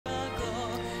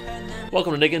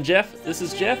Welcome to Nick and Jeff. This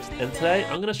is Jeff, and today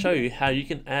I'm going to show you how you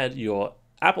can add your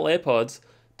Apple Airpods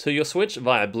to your Switch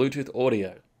via Bluetooth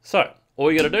audio. So, all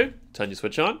you got to do, turn your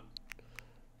Switch on,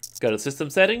 go to System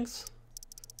Settings,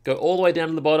 go all the way down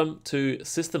to the bottom to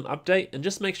System Update, and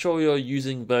just make sure you're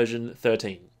using version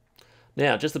 13.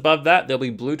 Now, just above that, there'll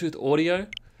be Bluetooth audio.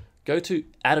 Go to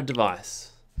Add a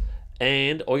Device,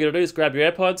 and all you got to do is grab your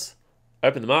AirPods,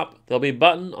 open them up. There'll be a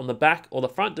button on the back or the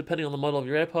front, depending on the model of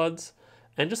your AirPods.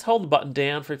 And just hold the button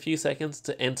down for a few seconds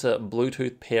to enter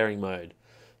Bluetooth pairing mode.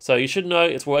 So you should know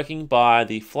it's working by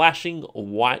the flashing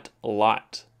white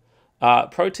light.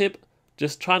 Pro tip,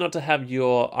 just try not to have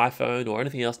your iPhone or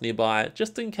anything else nearby,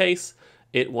 just in case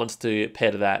it wants to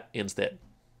pair to that instead.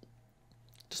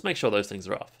 Just make sure those things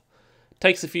are off.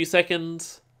 Takes a few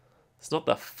seconds. It's not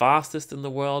the fastest in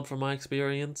the world from my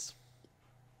experience.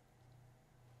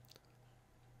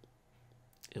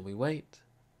 And we wait.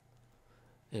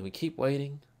 And we keep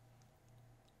waiting.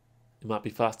 It might be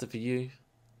faster for you.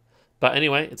 But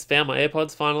anyway, it's found my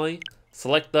AirPods finally.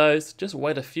 Select those, just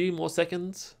wait a few more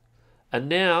seconds. And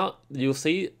now you'll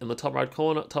see in the top right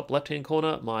corner, top left hand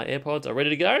corner, my AirPods are ready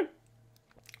to go.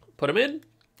 Put them in.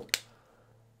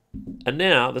 And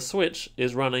now the Switch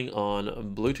is running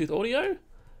on Bluetooth audio.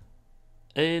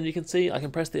 And you can see I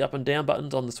can press the up and down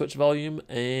buttons on the Switch volume,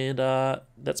 and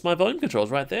that's my volume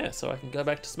controls right there. So I can go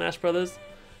back to Smash Brothers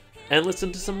and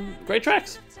listen to some great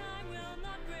tracks.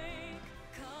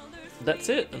 That's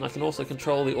it, and I can also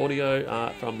control the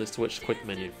audio from the Switch quick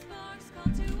menu.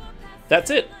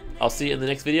 That's it. I'll see you in the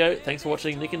next video. Thanks for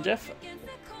watching Nick and Jeff.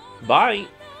 Bye.